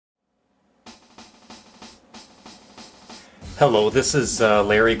Hello, this is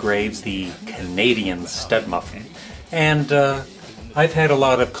Larry Graves, the Canadian STUDMUFFIN, and I've had a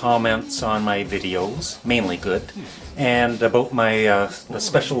lot of comments on my videos, mainly good, and about my the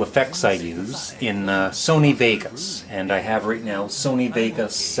special effects I use in Sony Vegas, and I have right now Sony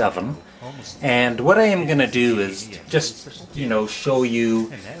Vegas 7. And what I am going to do is just, show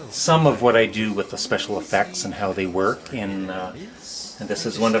you some of what I do with the special effects and how they work. And this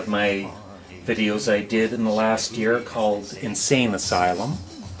is one of my videos I did in the last year called Insane Asylum.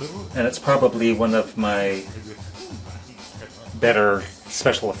 And it's probably one of my better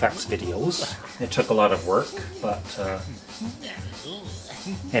special effects videos. It took a lot of work, but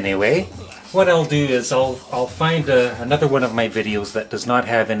anyway. What I'll do is I'll find another one of my videos that does not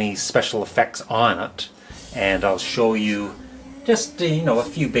have any special effects on it, and I'll show you just a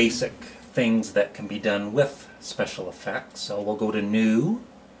few basic things that can be done with special effects. So we'll go to New.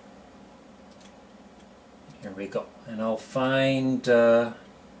 Here we go, and I'll find. Now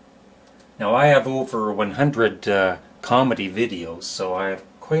I have over 100 comedy videos, so I have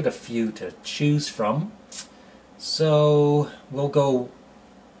quite a few to choose from. So we'll go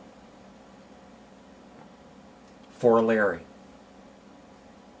for Larry.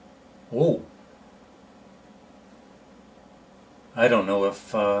 Oh, I don't know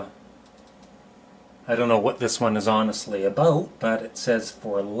if I don't know what this one is honestly about, but it says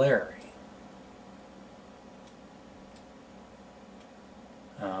for Larry.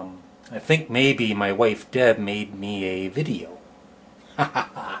 I think maybe my wife Deb made me a video.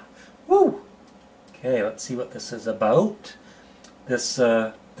 Woo! Okay, let's see what this is about. This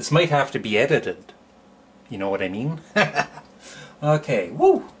might have to be edited. You know what I mean? Okay,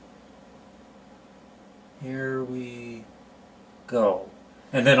 woo! Here we go.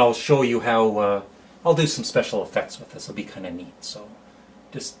 And then I'll show you how I'll do some special effects with this. It'll be kind of neat. So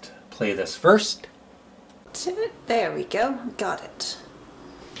just play this first. There we go. Got it.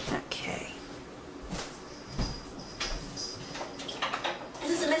 Okay.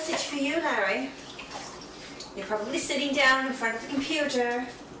 This is a message for you, Larry. You're probably sitting down in front of the computer,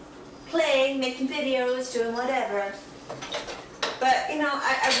 playing, making videos, doing whatever. But,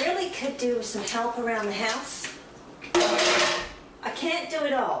 I really could do some help around the house. I can't do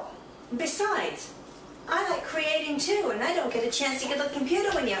it all. Besides, I like creating too, and I don't get a chance to get a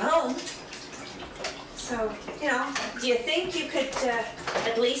computer when you're home. So, do you think you could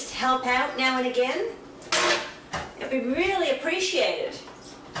at least help out now and again? It'd be really appreciated.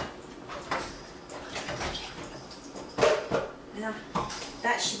 Now,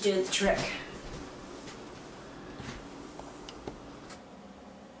 that should do the trick.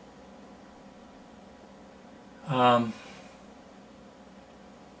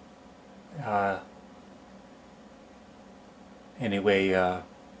 Anyway,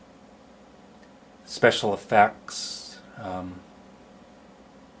 special effects.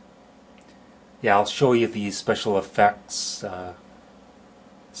 Yeah, I'll show you these special effects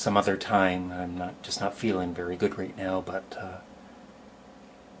some other time. I'm just not feeling very good right now, but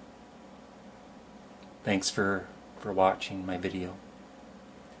thanks for watching my video.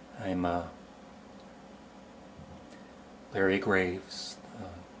 I'm Larry Graves,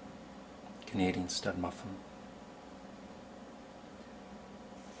 Canadian STUDMUFFIN.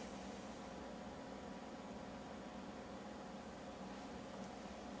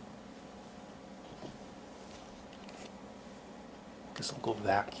 Guess I'll go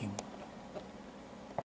vacuum.